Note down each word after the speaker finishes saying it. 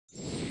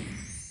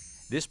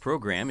This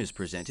program is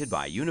presented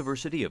by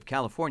University of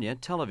California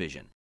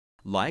Television.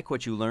 Like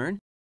what you learn?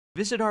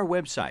 Visit our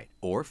website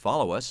or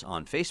follow us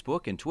on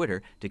Facebook and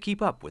Twitter to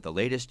keep up with the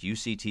latest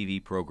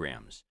UCTV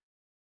programs.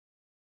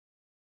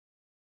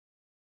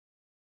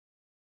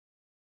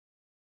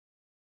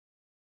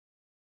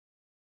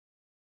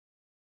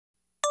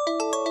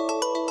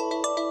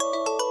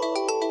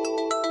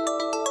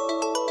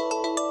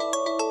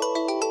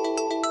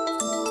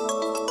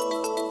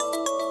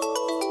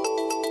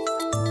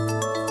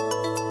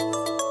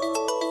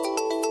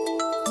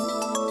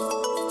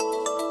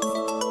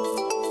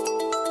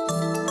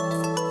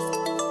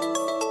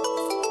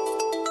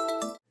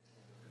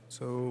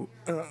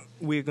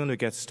 We're going to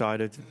get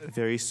started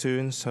very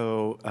soon,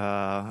 so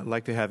I'd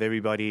like to have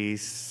everybody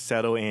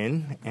settle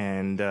in,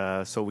 and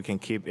so we can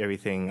keep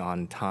everything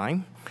on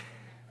time.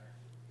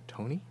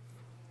 Tony?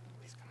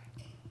 Please come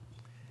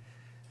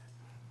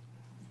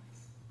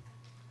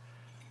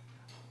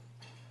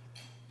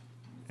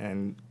in.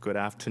 And good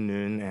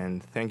afternoon,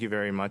 and thank you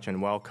very much,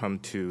 and welcome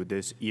to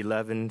this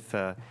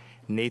 11th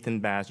Nathan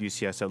Bass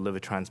UCSF Liver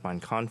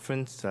Transplant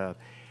Conference.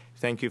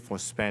 Thank you for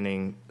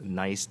spending a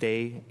nice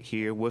day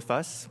here with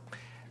us.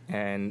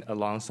 And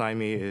alongside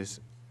me is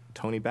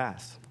Tony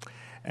Bass.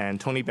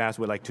 And Tony Bass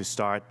would like to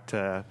start,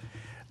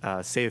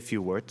 say a few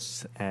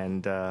words,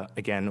 and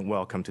again,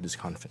 welcome to this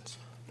conference.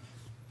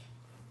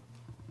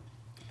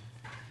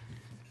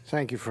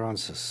 Thank you,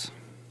 Francis.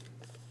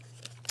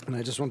 And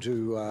I just want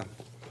to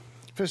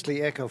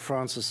firstly echo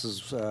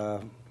Francis's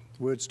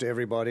words to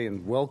everybody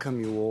and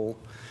welcome you all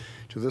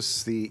to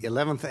this, the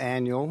 11th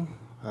annual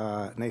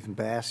Nathan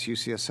Bass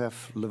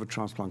UCSF Liver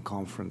Transplant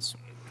Conference.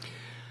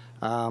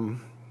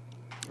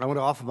 I want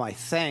to offer my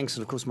thanks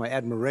and, of course, my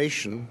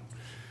admiration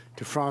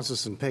to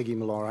Francis and Peggy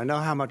Millar. I know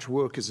how much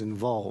work is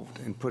involved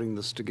in putting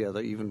this together.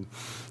 Even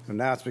and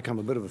now it's become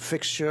a bit of a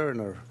fixture,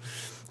 and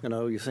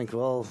you think,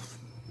 well,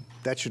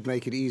 that should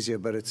make it easier,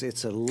 but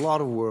it's a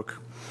lot of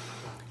work.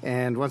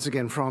 And once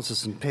again,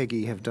 Francis and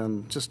Peggy have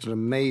done just an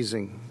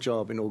amazing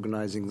job in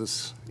organizing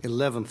this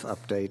 11th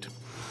update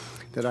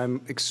that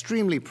I'm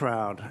extremely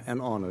proud and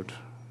honored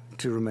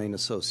to remain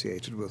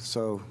associated with.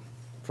 So,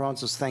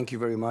 Francis, thank you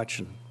very much,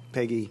 and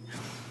Peggy,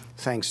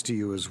 thanks to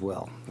you as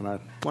well. And I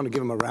want to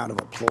give them a round of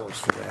applause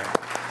for that.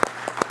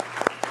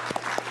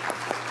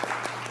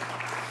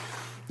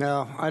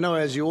 Now, I know,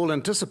 as you all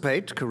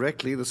anticipate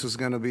correctly, this is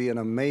going to be an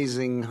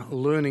amazing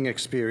learning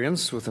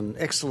experience with an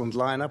excellent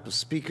lineup of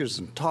speakers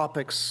and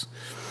topics.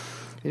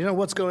 You know,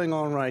 what's going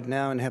on right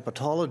now in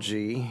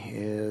hepatology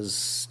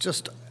is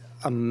just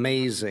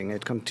amazing.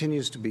 It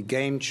continues to be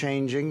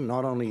game-changing,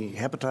 not only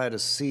hepatitis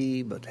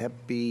C, but Hep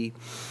B,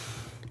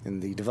 in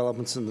the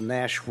developments in the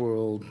NASH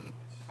world,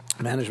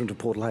 management of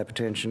portal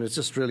hypertension. It's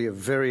just really a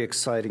very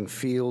exciting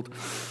field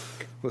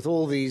with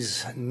all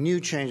these new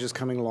changes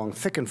coming along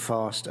thick and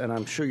fast, and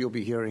I'm sure you'll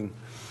be hearing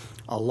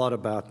a lot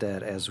about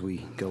that as we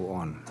go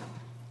on.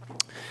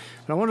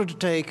 And I wanted to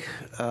take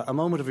a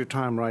moment of your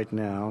time right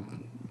now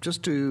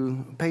just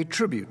to pay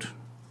tribute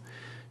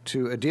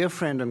to a dear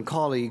friend and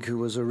colleague who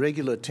was a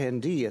regular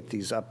attendee at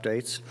these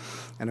updates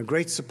and a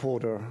great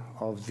supporter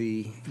of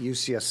the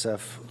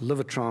UCSF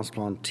liver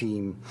transplant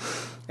team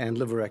and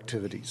liver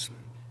activities.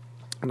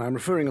 And I'm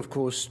referring, of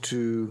course,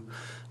 to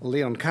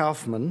Leon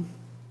Kaufman.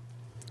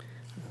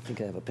 I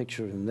think I have a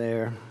picture in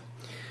there.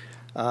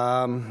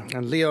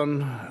 And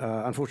Leon,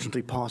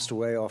 unfortunately, passed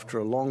away after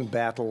a long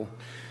battle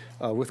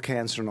with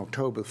cancer on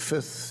October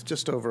 5th,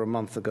 just over a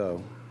month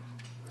ago.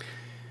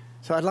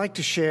 So I'd like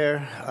to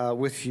share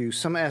with you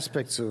some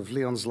aspects of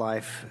Leon's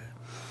life,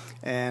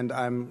 and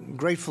I'm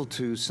grateful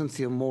to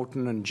Cynthia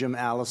Morton and Jim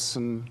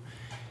Allison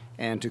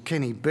and to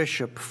Kenny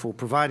Bishop for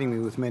providing me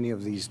with many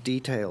of these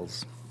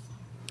details.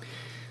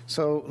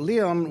 So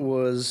Leon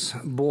was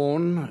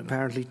born,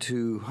 apparently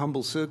to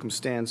humble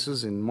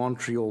circumstances, in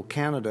Montreal,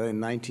 Canada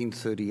in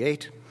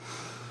 1938.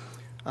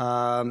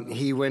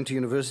 He went to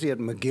university at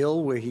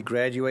McGill, where he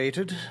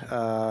graduated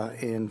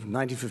in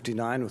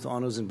 1959 with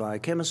honors in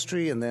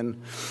biochemistry, and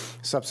then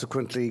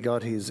subsequently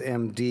got his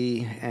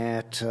MD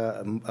at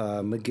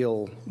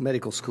McGill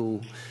Medical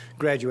School,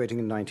 graduating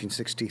in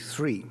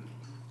 1963.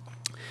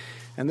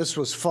 And this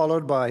was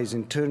followed by his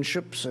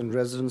internships and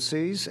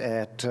residencies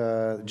at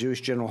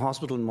Jewish General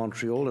Hospital in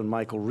Montreal and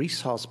Michael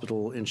Reese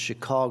Hospital in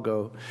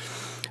Chicago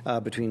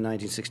between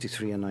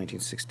 1963 and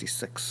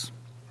 1966.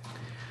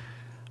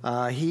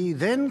 He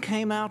then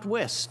came out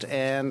west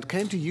and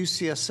came to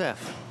UCSF,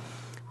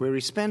 where he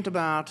spent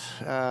about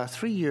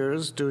 3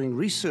 years doing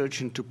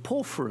research into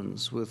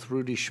porphyrins with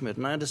Rudy Schmidt.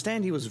 And I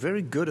understand he was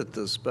very good at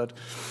this, but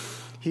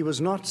he was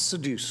not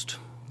seduced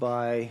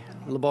by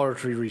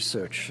laboratory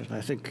research.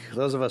 I think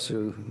those of us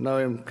who know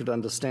him could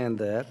understand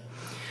that.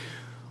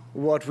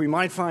 What we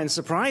might find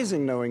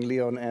surprising, knowing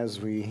Leon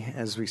as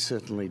we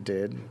certainly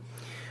did,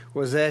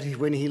 was that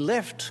when he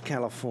left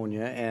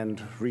California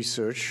and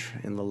research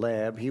in the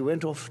lab, he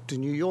went off to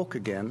New York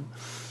again,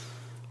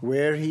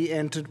 where he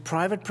entered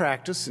private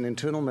practice in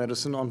internal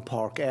medicine on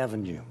Park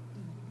Avenue.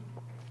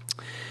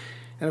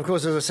 And of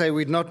course, as I say,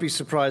 we'd not be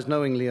surprised,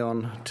 knowing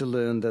Leon, to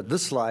learn that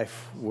this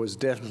life was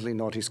definitely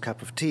not his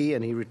cup of tea,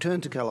 and he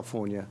returned to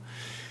California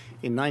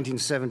in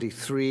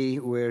 1973,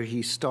 where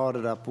he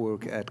started up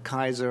work at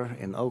Kaiser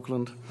in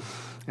Oakland.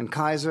 And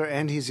Kaiser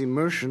and his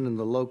immersion in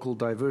the local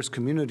diverse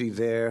community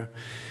there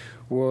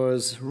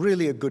was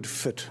really a good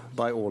fit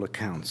by all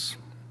accounts.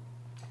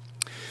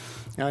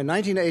 Now, in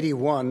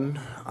 1981,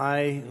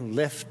 I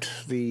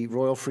left the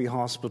Royal Free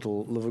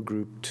Hospital Liver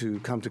Group to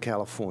come to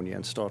California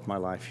and start my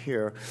life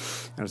here.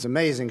 And it's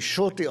amazing,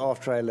 shortly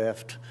after I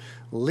left,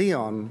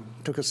 Leon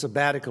took a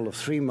sabbatical of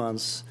 3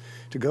 months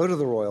to go to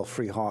the Royal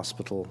Free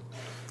Hospital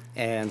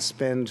and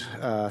spend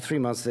 3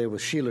 months there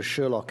with Sheila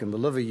Sherlock in the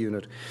liver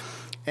unit.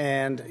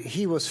 And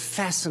he was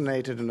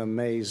fascinated and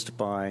amazed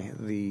by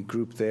the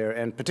group there,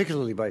 and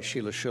particularly by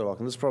Sheila Sherlock.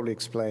 And this probably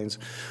explains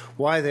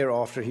why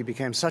thereafter he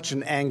became such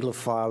an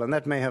Anglophile, and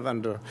that may have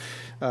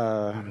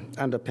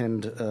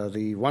underpinned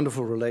the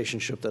wonderful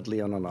relationship that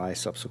Leon and I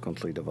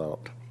subsequently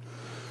developed.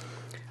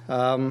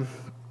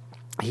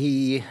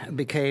 He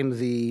became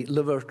the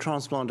Liver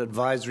Transplant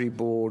Advisory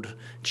Board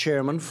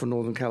chairman for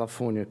Northern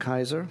California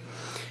Kaiser,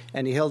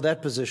 and he held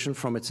that position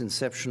from its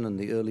inception in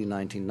the early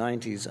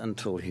 1990s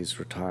until his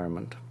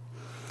retirement.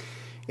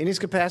 In his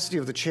capacity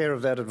of the chair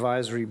of that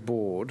advisory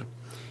board,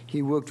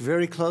 he worked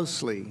very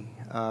closely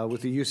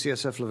with the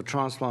UCSF liver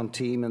transplant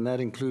team, and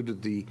that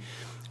included the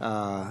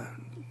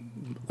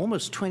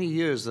almost 20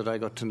 years that I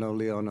got to know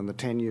Leon and the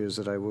 10 years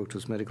that I worked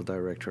as medical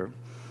director.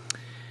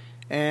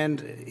 And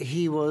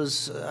he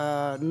was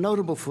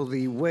notable for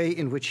the way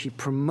in which he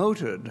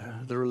promoted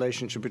the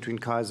relationship between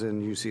Kaiser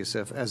and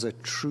UCSF as a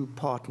true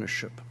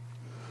partnership.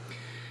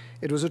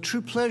 It was a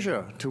true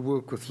pleasure to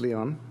work with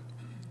Leon,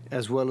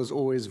 as well as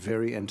always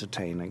very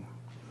entertaining.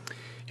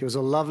 He was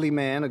a lovely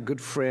man, a good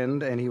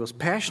friend, and he was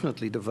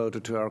passionately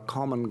devoted to our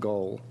common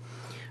goal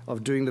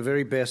of doing the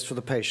very best for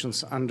the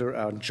patients under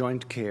our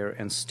joint care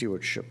and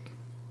stewardship.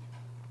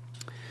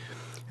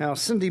 Now,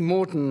 Cindy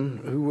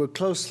Morton, who worked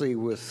closely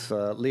with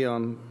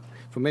Leon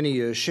for many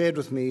years, shared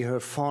with me her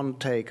fond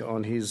take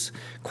on his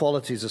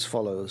qualities as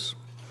follows.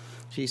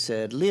 She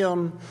said,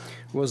 "Leon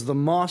was the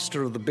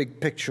master of the big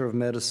picture of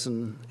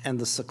medicine and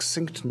the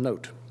succinct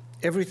note,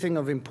 everything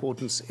of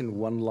importance in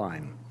one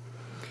line.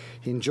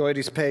 He enjoyed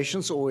his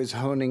patients, always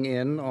honing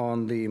in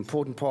on the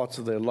important parts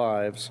of their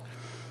lives,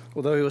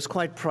 although he was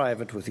quite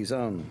private with his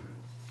own.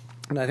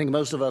 And I think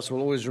most of us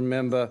will always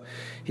remember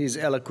his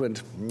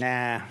eloquent,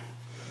 nah,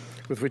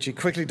 with which he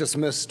quickly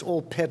dismissed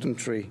all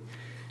pedantry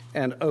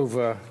and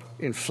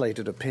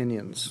over-inflated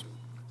opinions.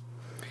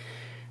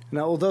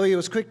 Now, although he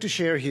was quick to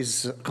share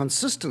his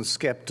consistent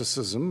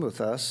skepticism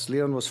with us,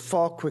 Leon was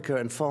far quicker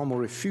and far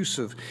more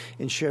effusive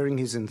in sharing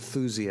his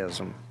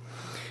enthusiasm.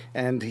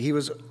 And he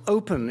was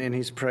open in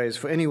his praise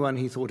for anyone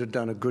he thought had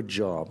done a good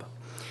job.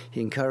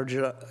 He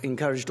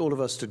encouraged all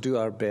of us to do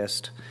our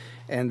best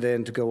and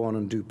then to go on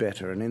and do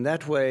better. And in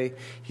that way,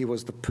 he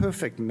was the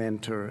perfect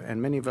mentor,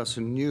 and many of us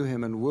who knew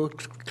him and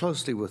worked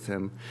closely with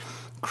him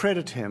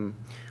credit him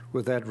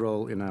with that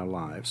role in our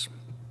lives.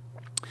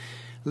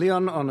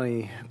 Leon, on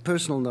a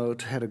personal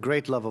note, had a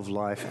great love of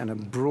life and a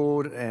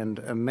broad and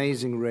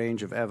amazing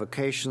range of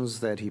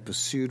avocations that he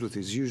pursued with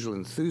his usual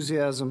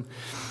enthusiasm.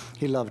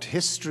 He loved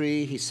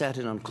history. He sat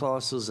in on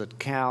classes at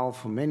Cal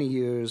for many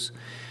years,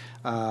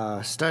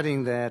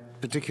 studying that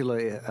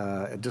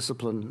particular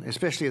discipline,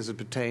 especially as it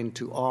pertained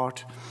to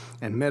art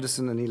and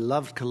medicine, and he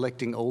loved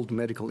collecting old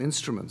medical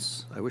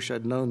instruments. I wish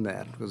I'd known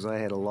that, because I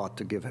had a lot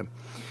to give him.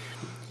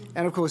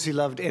 And, of course, he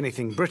loved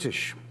anything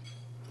British.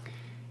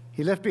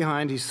 He left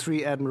behind his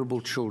 3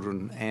 admirable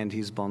children and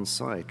his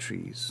bonsai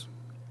trees.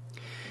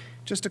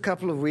 Just a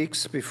couple of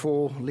weeks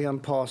before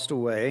Leon passed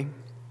away,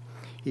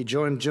 he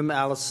joined Jim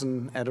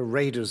Allison at a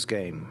Raiders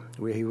game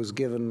where he was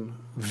given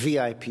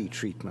VIP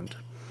treatment.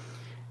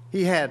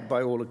 He had,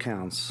 by all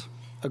accounts,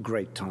 a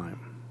great time.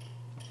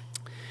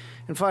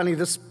 And finally,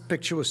 this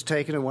picture was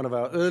taken in one of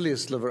our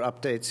earliest liver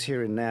updates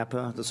here in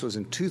Napa. This was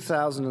in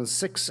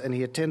 2006, and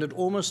he attended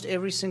almost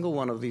every single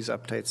one of these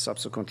updates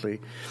subsequently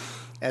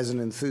as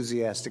an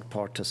enthusiastic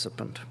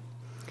participant.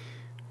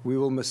 We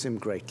will miss him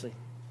greatly.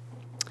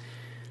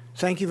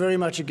 Thank you very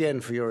much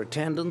again for your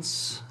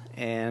attendance,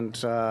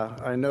 and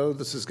I know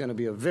this is going to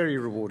be a very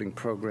rewarding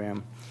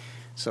program.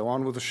 So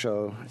on with the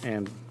show,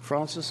 and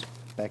Francis,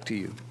 back to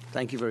you.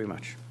 Thank you very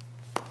much.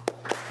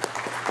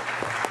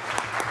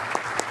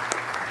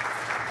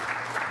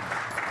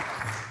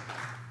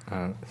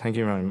 Thank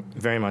you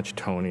very much,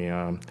 Tony.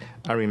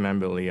 I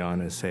remember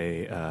Leon as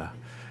a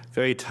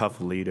very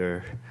tough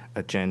leader,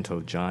 a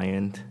gentle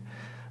giant,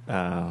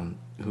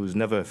 who's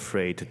never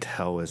afraid to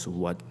tell us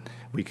what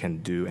we can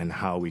do and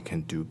how we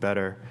can do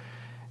better.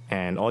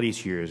 And all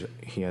these years,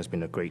 he has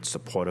been a great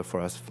supporter for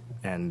us,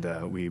 and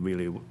we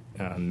really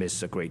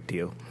miss a great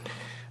deal.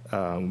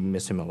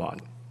 Miss him a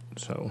lot.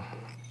 So,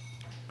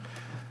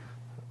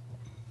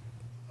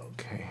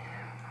 okay.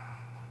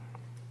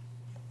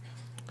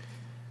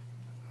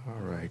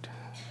 All right.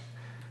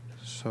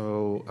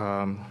 So,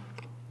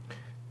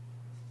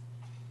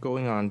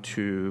 going on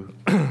to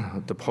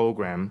the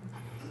program,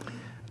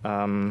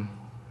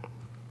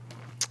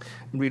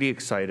 really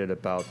excited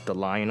about the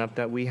lineup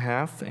that we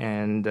have.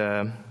 And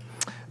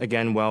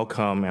again,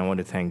 welcome. I want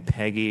to thank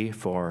Peggy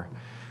for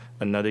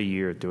another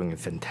year doing a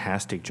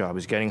fantastic job.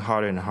 It's getting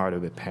harder and harder,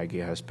 but Peggy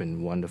has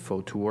been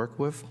wonderful to work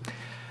with.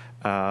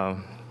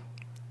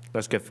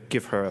 Let's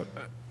give her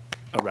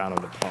a round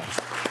of applause.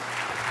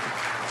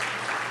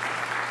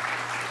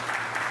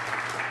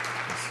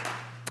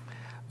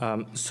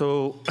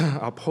 So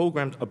our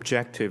program's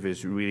objective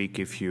is really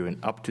give you an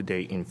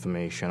up-to-date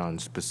information on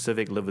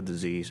specific liver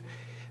disease,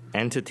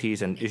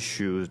 entities and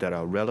issues that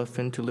are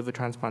relevant to liver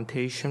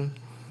transplantation.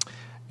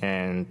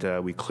 And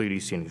we clearly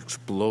see an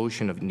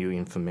explosion of new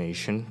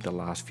information the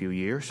last few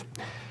years.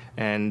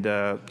 And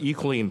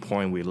equally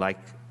important, we like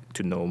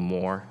to know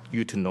more,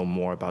 you to know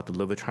more about the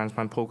liver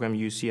transplant program at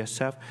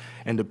UCSF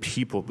and the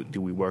people that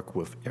we work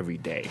with every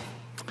day.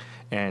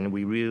 And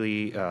we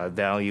really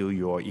value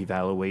your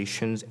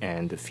evaluations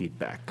and the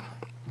feedback.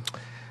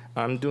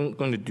 I'm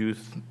going to do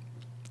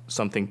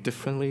something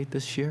differently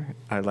this year.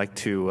 I'd like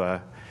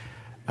to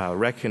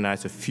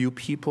recognize a few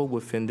people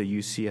within the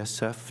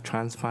UCSF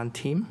transplant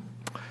team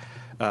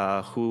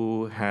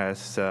who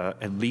has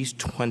at least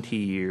 20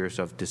 years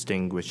of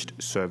distinguished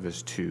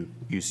service to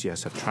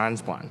UCSF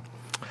Transplant.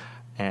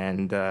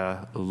 And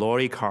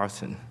Lori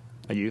Carson,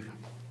 are you?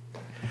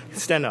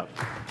 Stand up.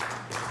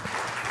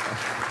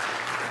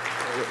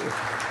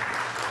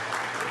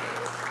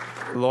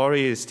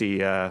 Lori is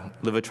the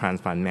liver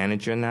transplant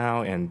manager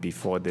now, and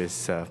before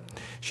this,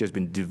 she has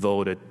been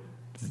devoted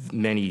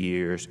many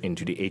years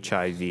into the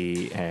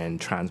HIV and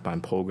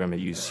transplant program at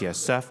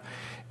UCSF,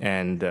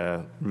 and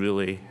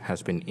really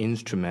has been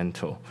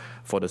instrumental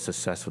for the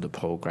success of the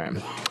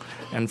program.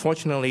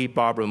 Unfortunately,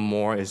 Barbara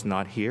Moore is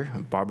not here.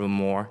 Barbara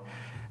Moore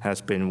has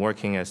been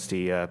working as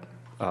the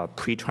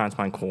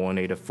pre-transplant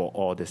coordinator for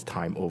all this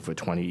time, over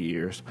 20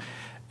 years.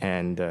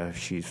 And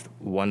she's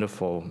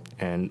wonderful,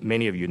 and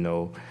many of you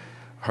know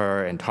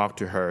her and talk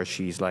to her.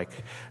 She's like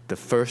the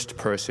first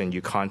person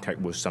you contact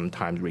with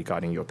sometimes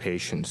regarding your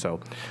patient. So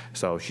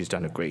she's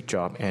done a great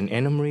job. And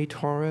Anna Marie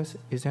Torres,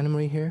 is Anna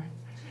Marie here?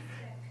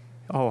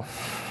 Oh,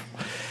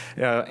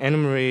 Anna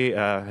Marie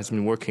has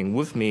been working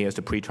with me as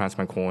the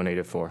pre-transplant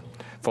coordinator for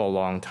a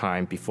long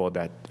time. Before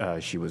that,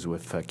 she was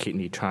with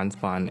kidney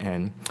transplant,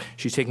 and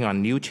she's taking on a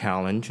new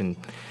challenge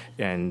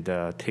and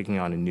taking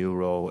on a new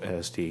role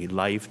as the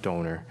life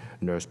donor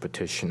nurse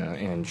practitioner.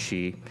 And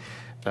she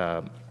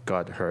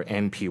got her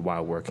MP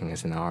while working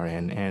as an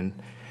RN.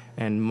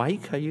 And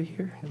Mike, are you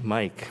here?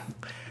 Mike,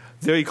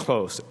 very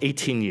close,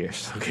 18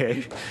 years,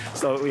 okay?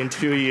 So in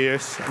 2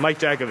 years, Mike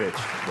Jakovich,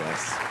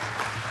 yes.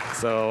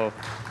 So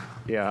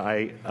yeah,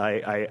 I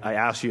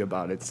asked you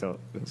about it. So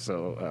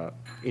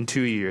in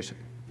 2 years,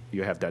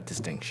 you have that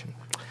distinction.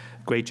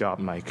 Great job,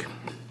 Mike.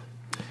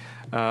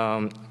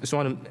 I just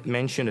want to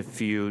mention a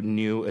few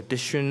new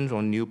additions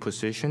or new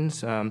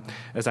positions.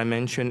 As I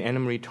mentioned, Anna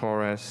Marie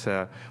Torres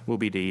will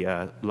be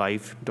the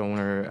life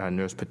donor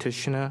nurse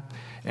practitioner,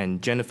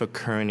 and Jennifer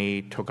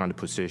Kearney took on the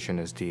position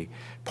as the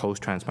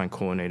post-transplant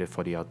coordinator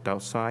for the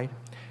adult side,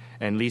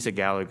 and Lisa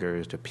Gallagher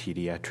is the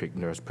pediatric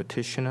nurse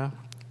practitioner.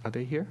 Are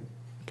they here?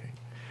 Okay,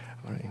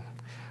 all right.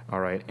 All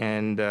right,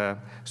 and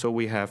so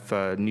we have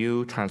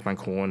new transplant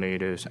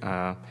coordinators.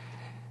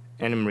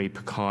 Anna Marie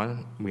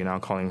Pecan, we're now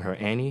calling her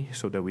Annie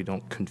so that we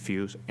don't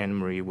confuse Anna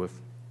Marie with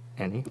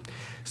Annie.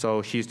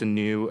 So she's the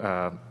new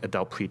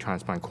adult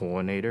pre-transplant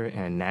coordinator,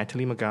 and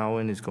Natalie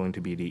McGowan is going to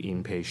be the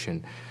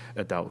inpatient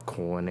adult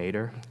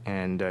coordinator.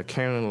 And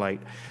Carolyn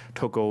Light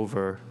took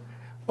over.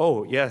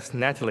 Oh, yes,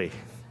 Natalie.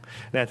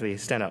 Natalie,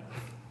 stand up.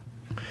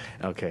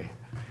 Okay.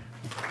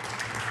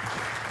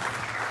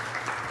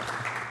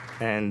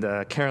 And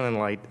Carolyn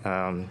Light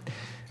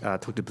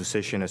took the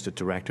position as the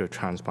Director of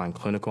Transplant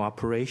Clinical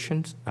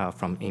Operations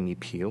from Amy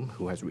Peel,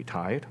 who has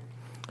retired.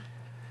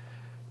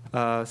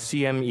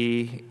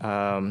 CME,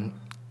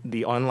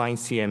 the online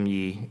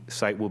CME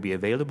site will be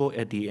available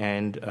at the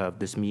end of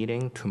this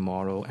meeting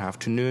tomorrow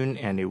afternoon,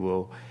 and it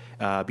will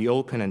be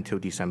open until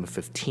December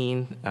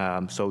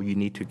 15th. So you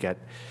need to get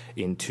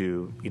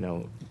into,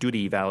 do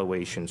the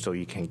evaluation so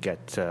you can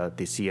get the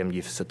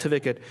CME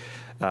certificate.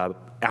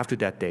 After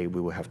that day,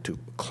 we will have to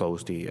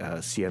close the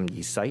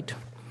CME site.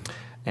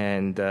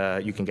 And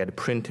you can get it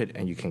printed,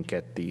 and you can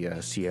get the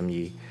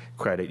CME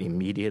credit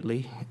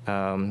immediately.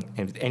 And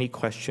if any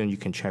question, you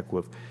can check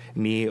with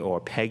me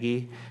or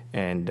Peggy,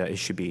 and it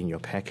should be in your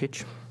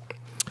package.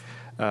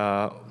 We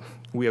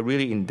are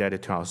really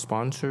indebted to our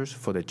sponsors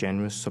for the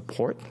generous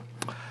support.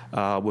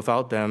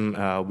 Without them,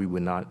 we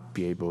would not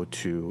be able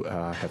to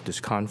have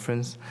this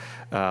conference.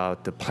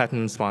 The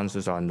platinum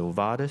sponsors are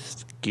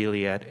Novartis,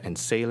 Gilead, and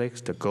Salix.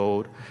 The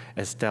gold,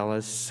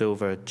 Astellas,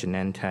 Silver,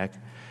 Genentech,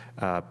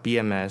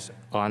 BMS,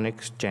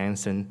 Onyx,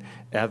 Janssen,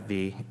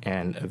 AbbVie,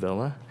 and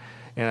Avila.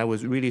 And I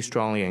would really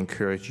strongly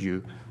encourage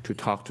you to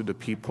talk to the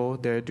people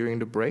there during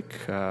the break.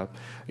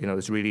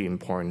 It's really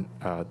important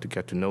to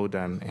get to know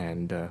them,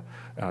 and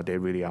they're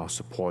really our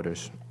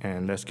supporters.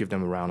 And let's give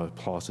them a round of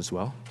applause as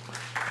well.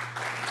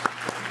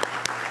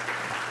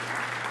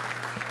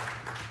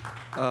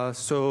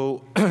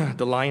 So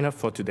the lineup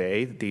for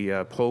today,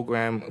 the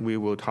program, we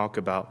will talk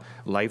about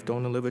life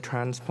donor liver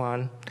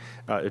transplant,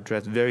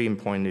 address very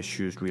important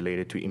issues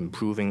related to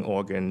improving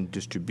organ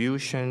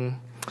distribution,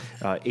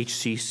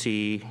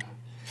 HCC,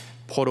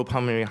 portal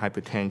pulmonary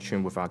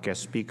hypertension with our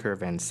guest speaker,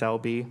 Van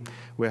Selby.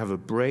 We'll have a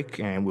break,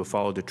 and we'll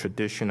follow the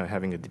tradition of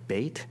having a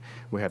debate.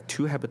 We have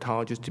two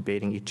hepatologists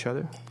debating each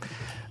other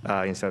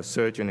instead of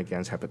surgeon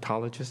against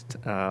hepatologist.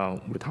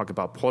 We'll talk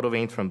about portal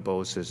vein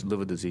thrombosis,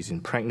 liver disease in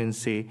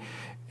pregnancy,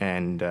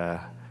 and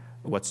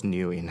what's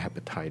new in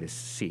hepatitis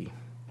C.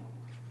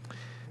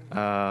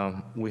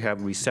 We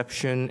have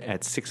reception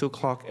at 6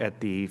 o'clock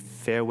at the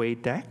Fairway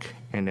Deck,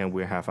 and then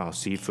we have our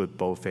seafood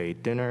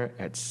buffet dinner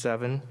at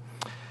 7.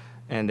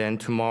 And then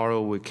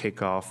tomorrow we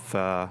kick off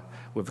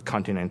with a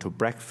continental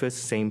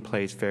breakfast, same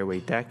place, Fairway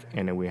Deck,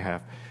 and then we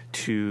have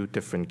two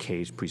different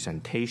case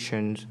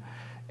presentations.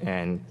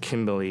 And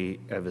Kimberly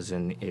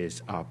Everson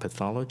is our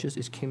pathologist.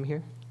 Is Kim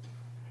here?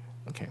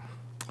 Okay.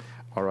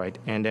 All right.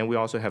 And then we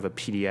also have a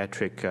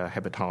pediatric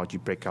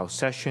hepatology breakout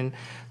session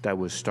that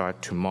will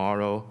start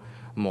tomorrow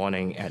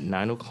morning at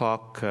 9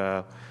 o'clock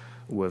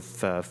with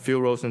Phil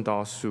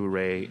Rosendahl, Sue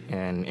Ray,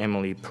 and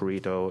Emily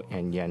Perito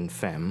and Yen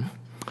Pham.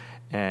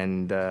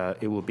 And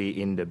it will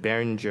be in the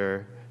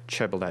Behringer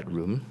Chevrolet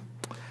room.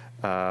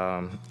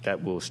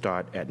 That will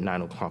start at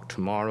 9 o'clock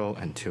tomorrow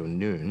until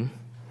noon.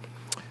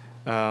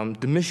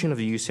 The mission of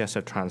the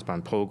UCSF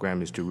transplant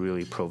program is to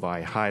really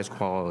provide highest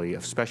quality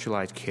of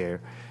specialized care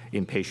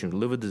in patient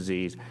liver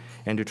disease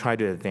and to try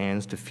to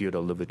advance the field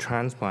of liver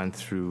transplant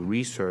through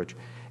research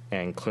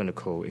and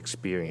clinical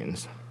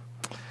experience.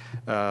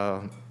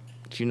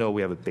 You know,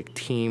 we have a big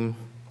team,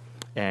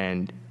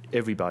 and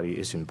everybody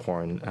is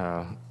important.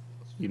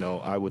 You know,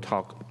 I would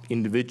talk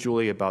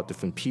individually about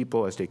different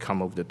people as they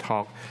come over the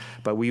talk,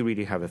 but we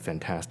really have a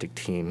fantastic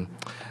team.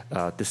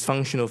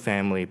 Dysfunctional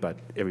family, but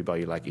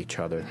everybody like each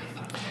other.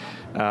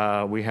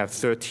 We have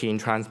 13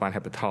 transplant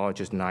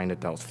hepatologists, 9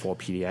 adults, 4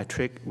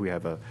 pediatric. We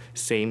have a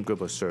same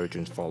group of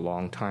surgeons for a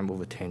long time,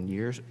 over 10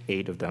 years,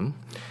 8 of them.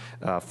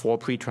 4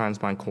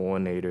 pre-transplant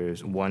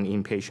coordinators, 1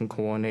 inpatient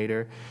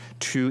coordinator,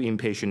 2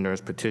 inpatient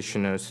nurse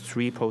practitioners,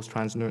 3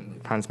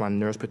 post-transplant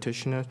nurse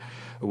practitioners,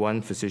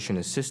 1 physician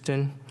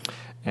assistant,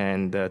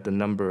 and the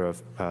number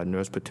of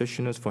nurse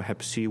practitioners for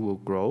Hep C will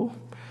grow.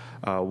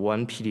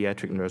 1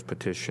 pediatric nurse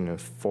practitioner,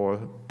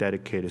 4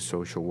 dedicated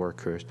social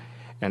workers,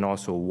 and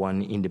also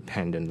 1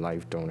 independent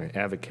life donor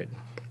advocate.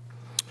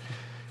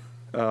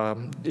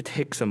 It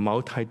takes a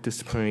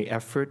multidisciplinary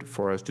effort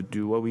for us to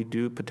do what we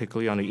do,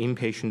 particularly on the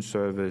inpatient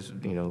service,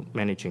 you know,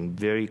 managing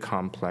very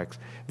complex,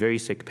 very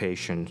sick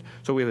patients.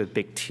 So we have a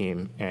big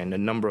team, and a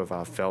number of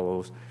our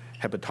fellows,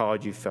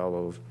 hepatology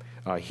fellows,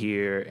 are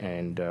here,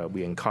 and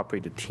we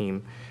incorporate the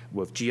team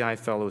with GI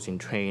fellows in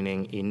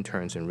training,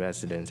 interns and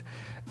residents,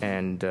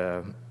 and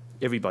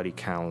everybody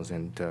counts,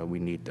 and we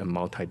need a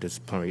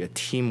multidisciplinary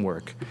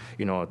teamwork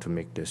in order to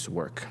make this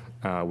work.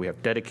 We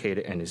have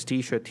dedicated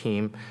anesthesia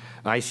team.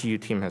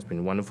 ICU team has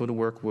been wonderful to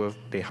work with.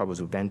 They help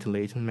us with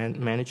ventilation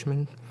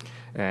management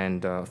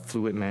and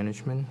fluid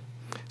management.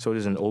 So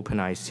there's an open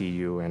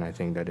ICU, and I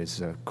think that is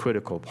a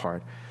critical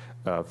part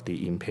of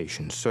the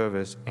inpatient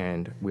service.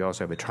 And we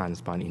also have a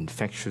transplant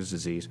infectious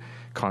disease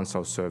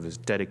consult service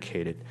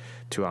dedicated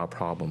to our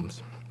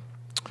problems.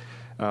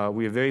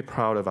 We are very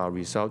proud of our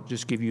results.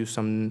 Just give you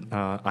some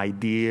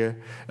idea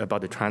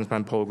about the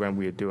transplant program.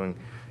 We are doing,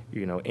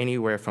 you know,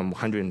 anywhere from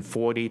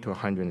 140 to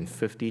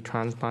 150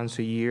 transplants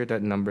a year.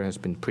 That number has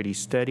been pretty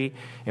steady,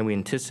 and we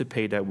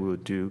anticipate that we'll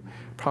do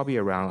probably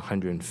around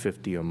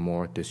 150 or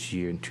more this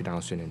year in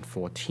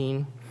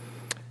 2014.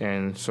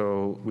 And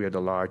so we are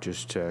the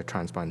largest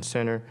transplant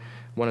center,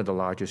 one of the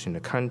largest in the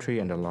country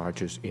and the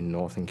largest in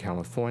Northern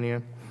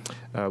California.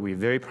 We're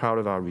very proud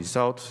of our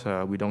results.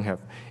 We don't have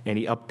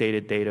any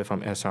updated data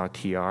from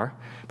SRTR,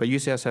 but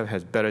UCSF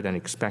has better than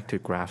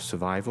expected graft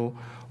survival,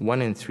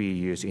 1 in 3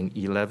 years in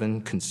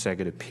 11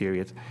 consecutive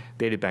periods,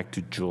 dated back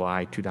to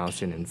July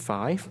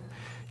 2005.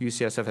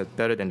 UCSF has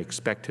better than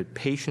expected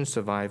patient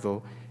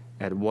survival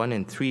at 1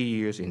 in 3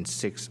 years in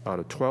 6 out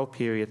of 12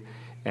 periods,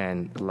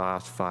 and the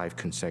last 5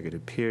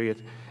 consecutive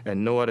periods.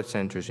 And no other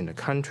centers in the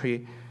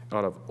country,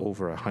 out of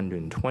over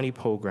 120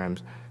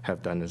 programs,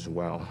 have done as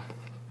well.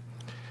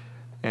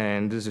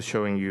 And this is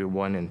showing you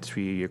 1 in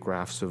 3 year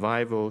graft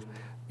survival.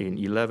 In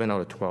 11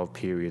 out of 12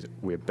 periods,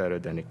 we're better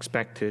than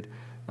expected.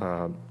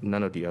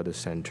 None of the other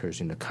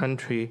centers in the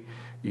country,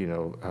 you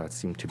know,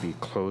 seem to be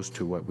close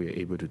to what we're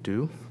able to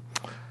do.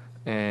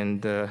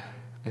 And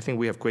I think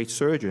we have great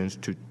surgeons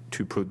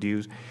to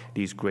produce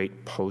these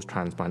great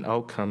post-transplant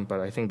outcomes,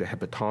 but I think the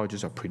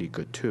hepatologists are pretty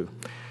good too.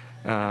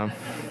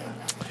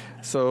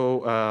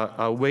 So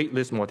our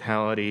waitlist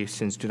mortality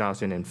since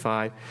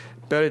 2005,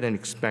 better than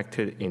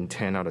expected in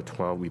 10 out of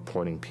 12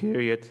 reporting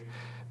periods.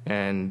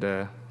 And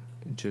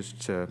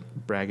just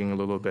bragging a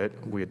little bit,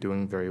 we're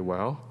doing very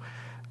well.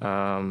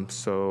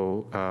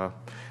 So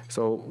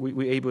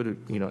we're able to,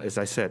 you know, as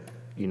I said,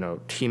 you know,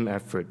 team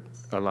effort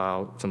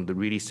allow some of the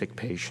really sick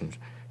patients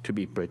to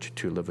be bridged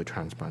to liver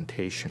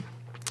transplantation.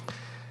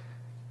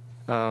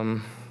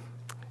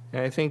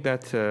 And I think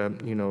that,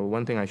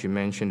 one thing I should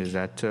mention is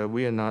that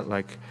we are not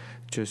like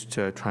just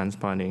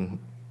transplanting,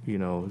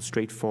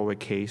 straightforward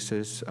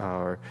cases.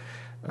 Our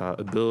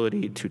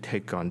ability to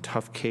take on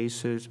tough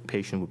cases,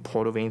 patients with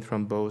portal vein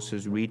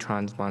thrombosis,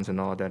 retransplants, and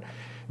all that,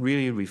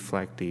 really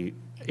reflect the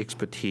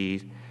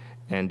expertise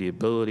and the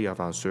ability of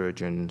our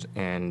surgeons.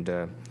 And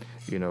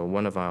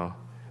one of our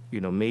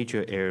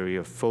major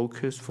area of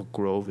focus for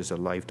growth is a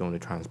life donor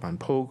transplant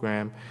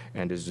program,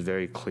 and this is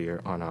very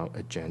clear on our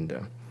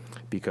agenda.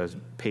 Because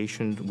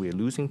we're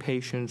losing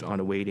patients on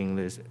the waiting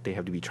list. They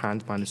have to be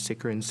transplanted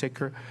sicker and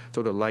sicker.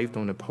 So the life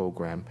donor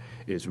program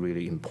is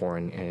really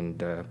important,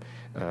 and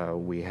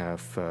we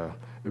have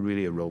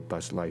really a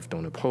robust life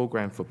donor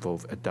program for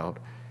both adult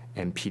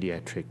and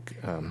pediatric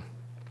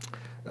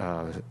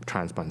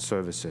transplant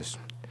services.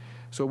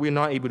 So we're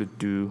not able to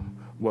do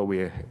what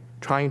we're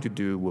trying to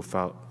do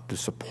without the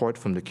support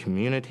from the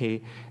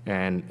community.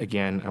 And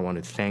again, I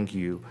want to thank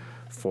you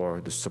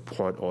for the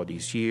support all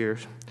these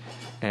years.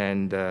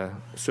 And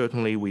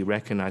certainly we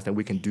recognize that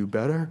we can do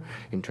better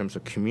in terms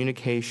of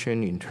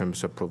communication, in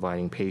terms of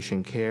providing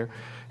patient care.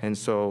 And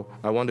so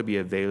I want to be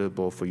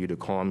available for you to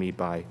call me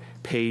by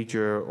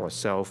pager or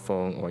cell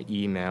phone or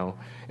email.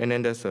 And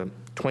then there's a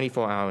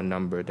 24-hour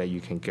number that you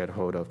can get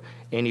hold of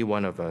any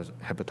one of us,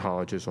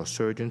 hepatologists or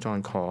surgeons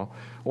on call,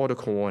 or the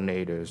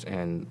coordinators,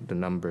 and the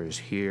number is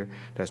here.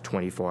 That's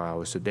 24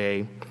 hours a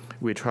day.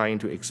 We're trying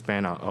to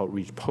expand our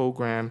outreach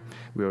program.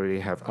 We already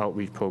have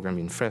outreach program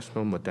in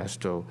Fresno,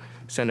 Modesto,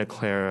 Santa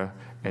Clara,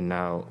 and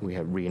now we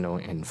have Reno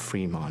and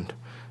Fremont.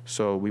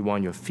 So we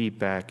want your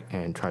feedback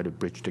and try to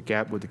bridge the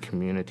gap with the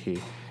community,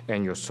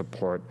 and your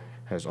support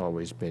has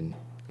always been,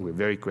 we're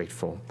very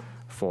grateful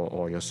for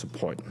all your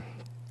support.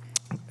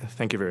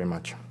 Thank you very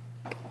much.